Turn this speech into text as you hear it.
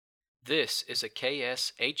This is a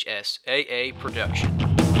KSHSAA production.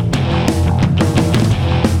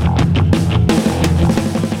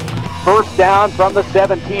 First down from the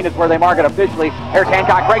 17 is where they mark it officially. Here's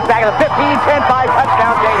Hancock, breaks back at the 15, 10-5,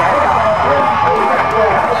 touchdown, Jade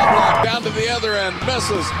Hancock. Down to the other end,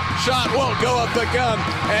 misses. Shot won't go up the gun,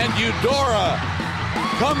 and Eudora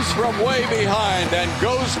comes from way behind and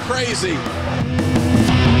goes crazy.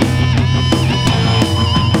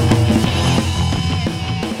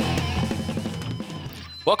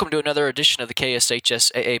 Welcome to another edition of the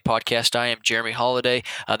KSHSAA podcast. I am Jeremy Holiday.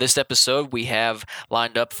 This episode we have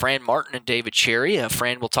lined up Fran Martin and David Cherry.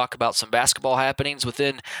 Fran will talk about some basketball happenings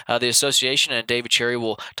within the association, and David Cherry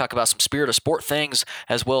will talk about some Spirit of Sport things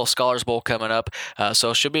as well as Scholars Bowl coming up.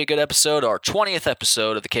 So it should be a good episode, our 20th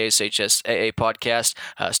episode of the KSHSAA podcast.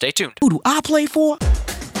 Stay tuned. Who do I play for?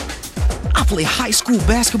 I play high school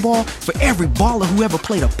basketball for every baller who ever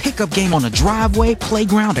played a pickup game on a driveway,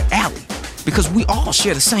 playground, or alley. Because we all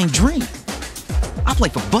share the same dream. I play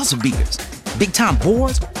for buzzer beaters, big-time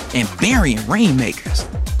boards, and burying rainmakers.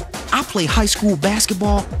 I play high school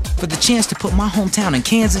basketball for the chance to put my hometown in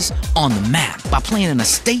Kansas on the map by playing in a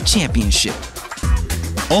state championship.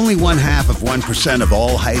 Only 0.5% of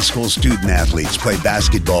all high school student athletes play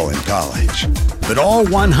basketball in college. But all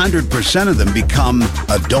 100% of them become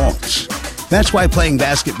adults. That's why playing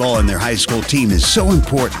basketball on their high school team is so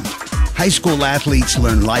important. High school athletes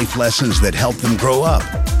learn life lessons that help them grow up.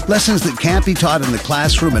 Lessons that can't be taught in the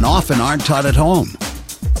classroom and often aren't taught at home.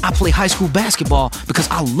 I play high school basketball because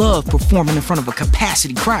I love performing in front of a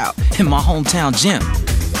capacity crowd in my hometown gym.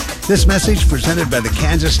 This message presented by the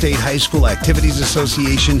Kansas State High School Activities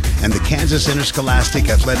Association and the Kansas Interscholastic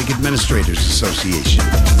Athletic Administrators Association.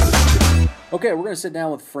 Okay, we're going to sit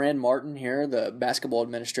down with Fran Martin here, the basketball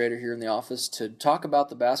administrator here in the office, to talk about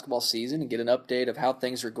the basketball season and get an update of how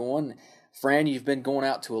things are going. Fran, you've been going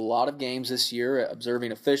out to a lot of games this year,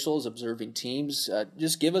 observing officials, observing teams.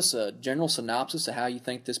 Just give us a general synopsis of how you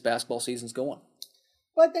think this basketball season's going.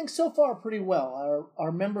 Well, I think so far pretty well.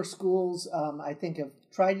 Our member schools, I think, have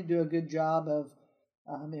tried to do a good job of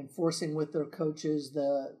enforcing with their coaches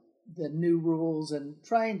the new rules and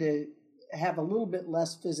trying to have a little bit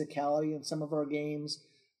less physicality in some of our games.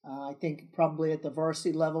 I think probably at the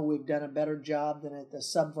varsity level we've done a better job than at the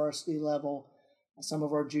sub-varsity level. Some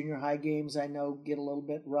of our junior high games I know get a little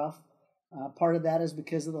bit rough. Part of that is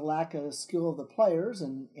because of the lack of skill of the players,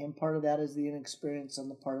 and part of that is the inexperience on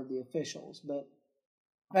the part of the officials. But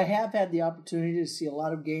I have had the opportunity to see a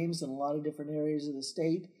lot of games in a lot of different areas of the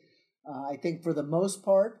state. I think for the most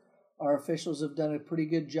part, our officials have done a pretty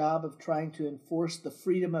good job of trying to enforce the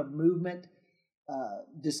freedom of movement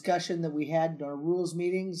discussion that we had in our rules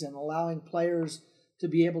meetings and allowing players to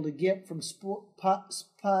be able to get from spot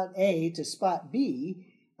A to spot B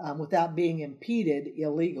without being impeded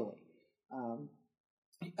illegally.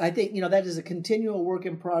 I think, that is a continual work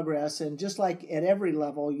in progress, and just like at every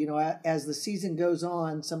level, as the season goes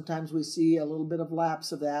on, sometimes we see a little bit of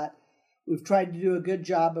lapse of that. We've tried to do a good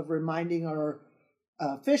job of reminding our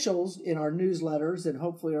officials in our newsletters, and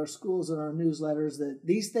hopefully our schools in our newsletters, that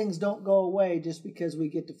these things don't go away just because we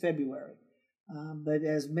get to February. But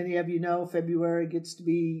as many of you know, February gets to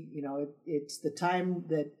be, it's the time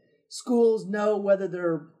that schools know whether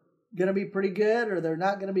they're going to be pretty good or they're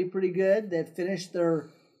not going to be pretty good. They've finished their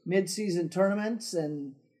mid-season tournaments,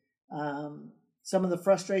 and some of the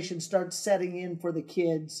frustration starts setting in for the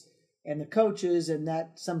kids and the coaches, and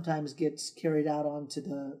that sometimes gets carried out onto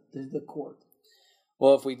the court.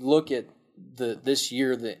 Well, if we look at this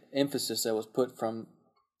year, the emphasis that was put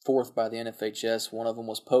forth by the NFHS, one of them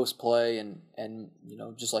was post-play and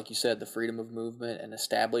just like you said, the freedom of movement and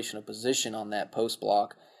establishing a position on that post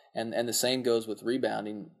block. And the same goes with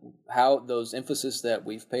rebounding. How those emphasis that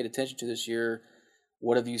we've paid attention to this year,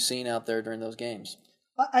 what have you seen out there during those games?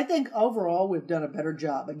 I think overall we've done a better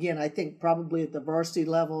job. Again, I think probably at the varsity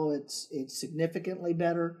level it's significantly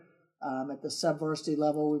better. At the sub-varsity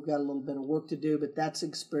level, we've got a little bit of work to do, but that's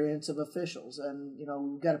experience of officials. And,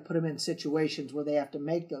 we've got to put them in situations where they have to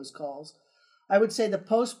make those calls. I would say the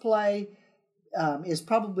post-play is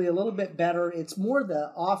probably a little bit better. It's more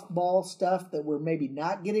the off-ball stuff that we're maybe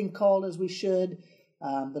not getting called as we should.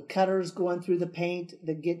 The cutters going through the paint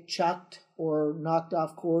that get chucked or knocked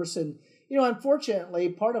off course. And, unfortunately,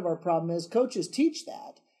 part of our problem is coaches teach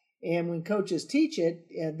that. And when coaches teach it,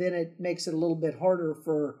 then it makes it a little bit harder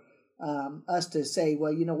for us to say,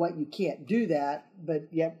 well, you know what, you can't do that, but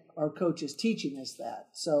yet our coach is teaching us that.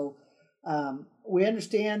 So we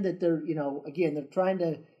understand that they're trying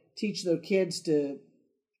to teach their kids to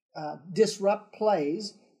disrupt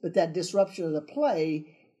plays, but that disruption of the play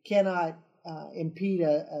cannot impede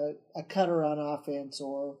a cutter on offense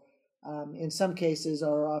or in some cases,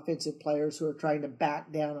 our offensive players who are trying to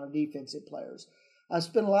back down our defensive players. I've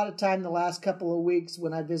spent a lot of time the last couple of weeks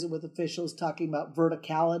when I visit with officials talking about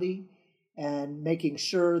verticality and making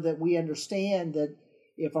sure that we understand that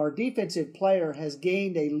if our defensive player has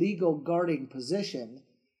gained a legal guarding position,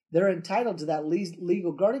 they're entitled to that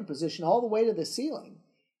legal guarding position all the way to the ceiling.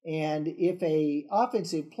 And if a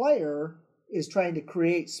offensive player is trying to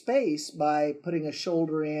create space by putting a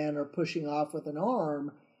shoulder in or pushing off with an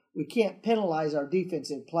arm, we can't penalize our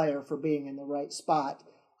defensive player for being in the right spot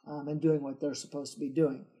and doing what they're supposed to be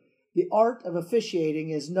doing. The art of officiating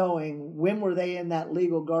is knowing when were they in that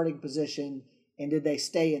legal guarding position and did they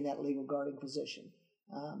stay in that legal guarding position.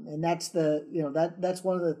 And that's that's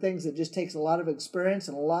one of the things that just takes a lot of experience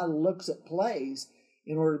and a lot of looks at plays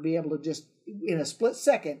in order to be able to just in a split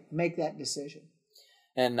second make that decision.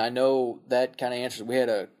 And I know that kind of answers. We had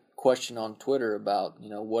a question on Twitter about,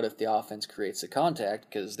 what if the offense creates a contact,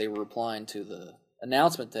 because they were replying to the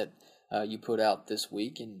announcement that you put out this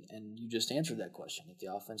week, and you just answered that question. If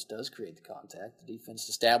the offense does create the contact, the defense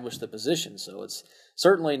established the position. So it's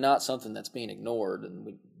certainly not something that's being ignored, and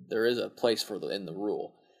there is a place for in the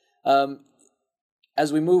rule.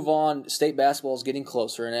 As we move on, state basketball is getting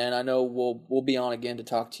closer, and I know we'll be on again to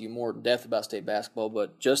talk to you more in depth about state basketball,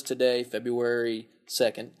 but just today, February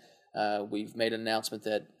 2nd, we've made an announcement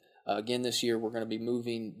that again this year we're going to be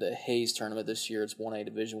moving the Hayes tournament this year. It's 1A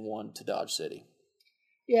Division I to Dodge City.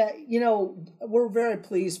 Yeah, we're very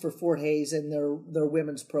pleased for Fort Hays and their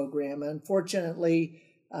women's program. Unfortunately,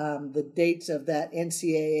 the dates of that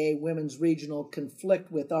NCAA women's regional conflict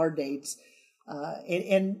with our dates,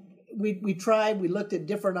 and we tried. We looked at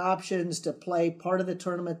different options to play part of the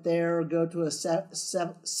tournament there, or go to a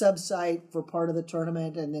sub-site for part of the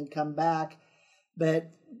tournament, and then come back.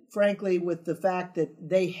 But frankly, with the fact that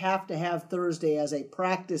they have to have Thursday as a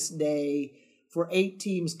practice day for 8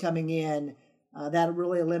 teams coming in, that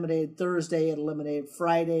really eliminated Thursday. It eliminated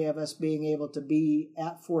Friday of us being able to be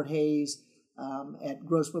at Fort Hays at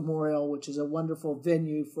Gross Memorial, which is a wonderful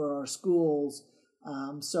venue for our schools.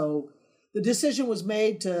 So the decision was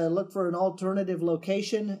made to look for an alternative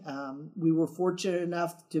location. We were fortunate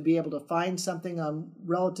enough to be able to find something on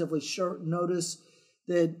relatively short notice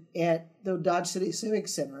at the Dodge City Civic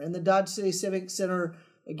Center. And the Dodge City Civic Center,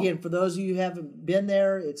 again, for those of you who haven't been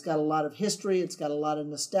there, it's got a lot of history. It's got a lot of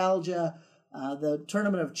nostalgia. The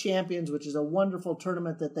Tournament of Champions, which is a wonderful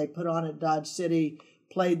tournament that they put on at Dodge City,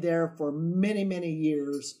 played there for many, many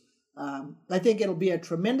years. I think it'll be a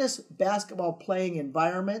tremendous basketball playing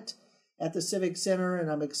environment at the Civic Center,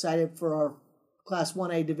 and I'm excited for our Class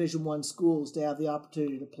 1A Division I schools to have the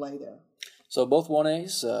opportunity to play there. So both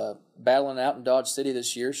 1As battling out in Dodge City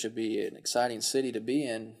this year. Should be an exciting city to be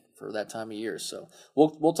in for that time of year. So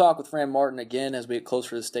we'll talk with Fran Martin again as we get closer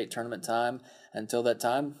to the state tournament time. Until that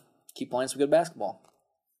time, keep playing some good basketball.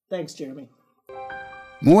 Thanks, Jeremy.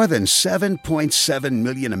 More than 7.7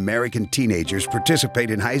 million American teenagers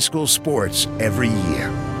participate in high school sports every year,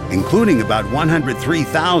 including about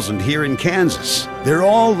 103,000 here in Kansas. They're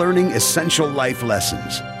all learning essential life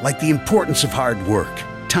lessons, like the importance of hard work,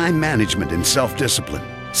 time management, and self-discipline,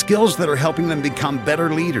 skills that are helping them become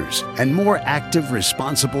better leaders and more active,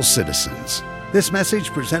 responsible citizens. This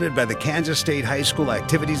message presented by the Kansas State High School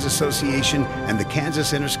Activities Association and the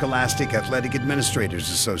Kansas Interscholastic Athletic Administrators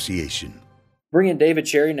Association. Bringing David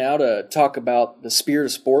Cherry now to talk about the Spirit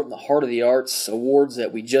of Sport and the Heart of the Arts awards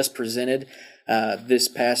that we just presented this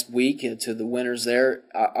past week to the winners there.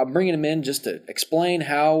 I'm bringing him in just to explain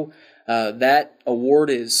how that award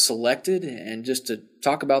is selected and just to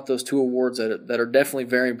talk about those 2 awards that are definitely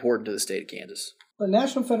very important to the state of Kansas. The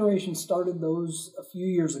National Federation started those a few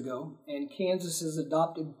years ago, and Kansas has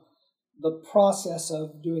adopted the process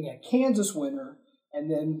of doing a Kansas winner, and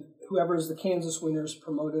then whoever is the Kansas winner is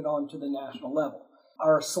promoted on to the national level.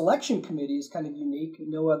 Our selection committee is kind of unique.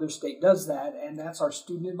 No other state does that, and that's our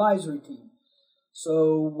student advisory team.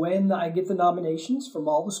 So when I get the nominations from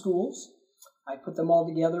all the schools, I put them all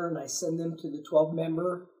together and I send them to the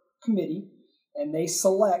 12-member committee, and they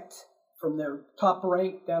select from their top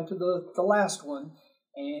rank down to the last one.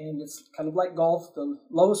 And it's kind of like golf, the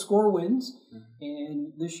lowest score wins.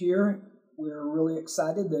 And this year, we're really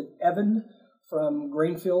excited that Evan from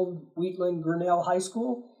Greenfield, Wheatland, Grinnell High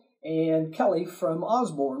School, and Kelly from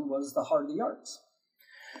Osborne was the Heart of the Arts.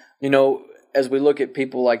 As we look at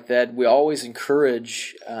people like that, we always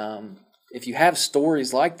encourage, if you have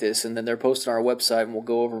stories like this, and then they're posted on our website, and we'll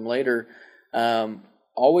go over them later,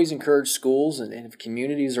 always encourage schools and if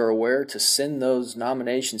communities are aware to send those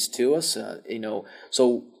nominations to us.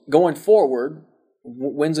 So going forward,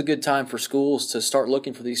 when's a good time for schools to start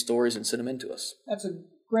looking for these stories and send them in to us? That's a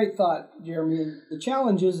Great thought, Jeremy. The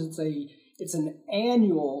challenge is it's an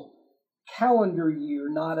annual calendar year,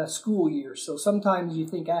 not a school year. So sometimes you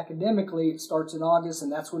think academically it starts in August and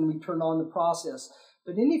that's when we turn on the process.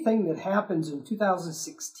 But anything that happens in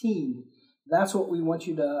 2016, that's what we want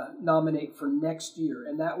you to nominate for next year.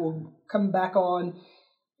 And that will come back on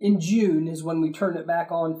in June is when we turn it back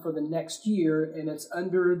on for the next year. And it's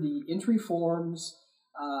under the entry forms,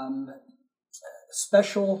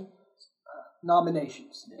 special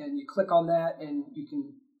nominations. And you click on that and you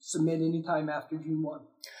can submit anytime after June 1.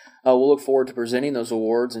 We'll look forward to presenting those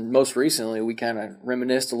awards. And most recently, we kind of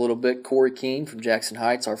reminisced a little bit. Corey Keene from Jackson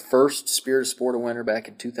Heights, our first Spirit of Sport winner back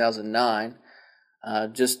in 2009,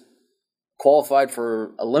 just qualified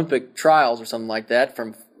for Olympic trials or something like that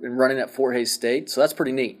from running at Fort Hays State. So that's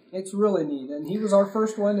pretty neat. It's really neat. And he was our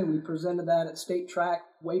first one, and we presented that at state track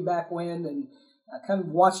way back when. And I kind of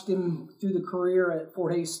watched him through the career at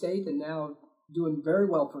Fort Hays State and now doing very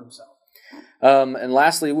well for himself. And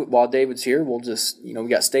lastly, while David's here, we'll just, we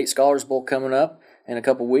got State Scholars Bowl coming up in a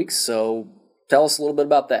couple weeks, so tell us a little bit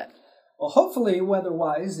about that. Well, hopefully,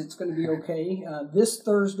 weather-wise, it's going to be okay. This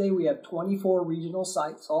Thursday, we have 24 regional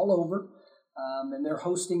sites all over, and they're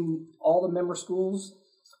hosting all the member schools,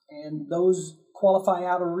 and those qualify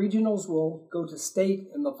out of regionals will go to state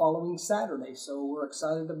in the following Saturday. So we're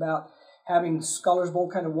excited about having Scholars Bowl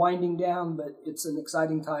kind of winding down, but it's an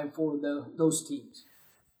exciting time for those teams.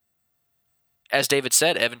 As David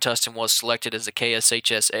said, Evan Tustin was selected as the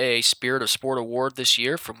KSHSAA Spirit of Sport Award this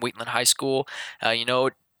year from Wheatland High School.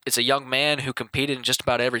 It's a young man who competed in just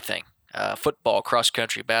about everything. Football,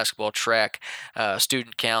 cross-country, basketball, track,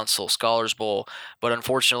 student council, Scholars Bowl. But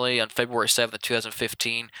unfortunately, on February 7th,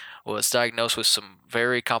 2015, was diagnosed with some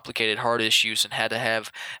very complicated heart issues and had to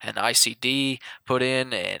have an ICD put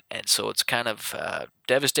in. And so it's kind of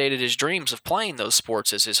devastated his dreams of playing those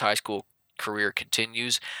sports as his high school career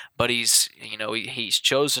continues, but he's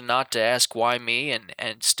chosen not to ask why me,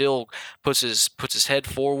 and still puts his head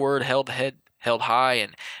forward, held high,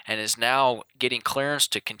 and is now getting clearance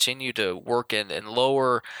to continue to work in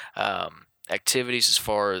lower activities as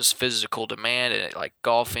far as physical demand, and like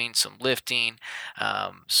golfing, some lifting.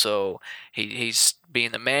 So he's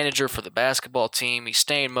being the manager for the basketball team. He's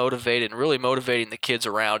staying motivated and really motivating the kids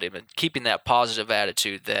around him and keeping that positive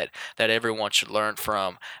attitude that everyone should learn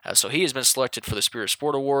from. So he has been selected for the Spirit of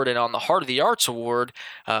Sport Award. And on the Heart of the Arts Award,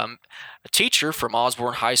 a teacher from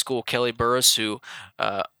Osborne High School, Kelly Burris, who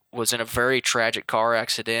was in a very tragic car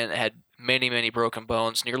accident, had many broken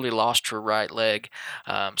bones, nearly lost her right leg.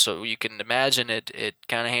 So you can imagine it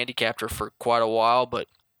kind of handicapped her for quite a while, but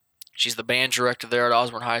she's the band director there at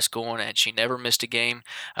Osborne High School, and she never missed a game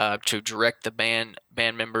to direct the band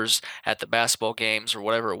members at the basketball games or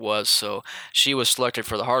whatever it was. So she was selected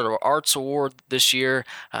for the Heart of the Arts Award this year.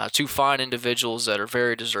 Two fine individuals that are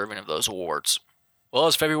very deserving of those awards. Well,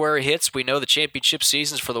 as February hits, we know the championship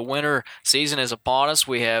seasons for the winter season is upon us.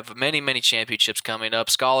 We have many championships coming up.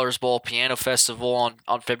 Scholars Bowl, Piano Festival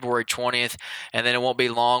on February 20th, and then it won't be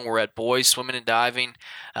long. We're at boys swimming and diving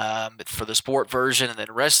for the sport version, and then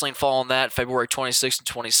wrestling following that, February 26th and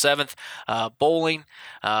 27th. Bowling,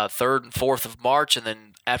 3rd and 4th of March, and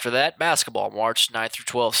then after that, basketball, March 9th through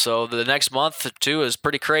 12th. So the next month or two is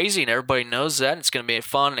pretty crazy, and everybody knows that. It's going to be a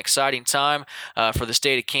fun and exciting time for the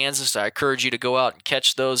state of Kansas. I encourage you to go out and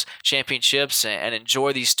catch those championships and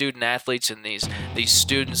enjoy these student athletes and these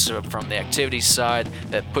students from the activities side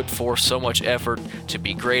that put forth so much effort to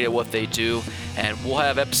be great at what they do. And we'll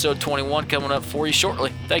have episode 21 coming up for you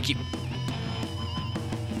shortly. Thank you.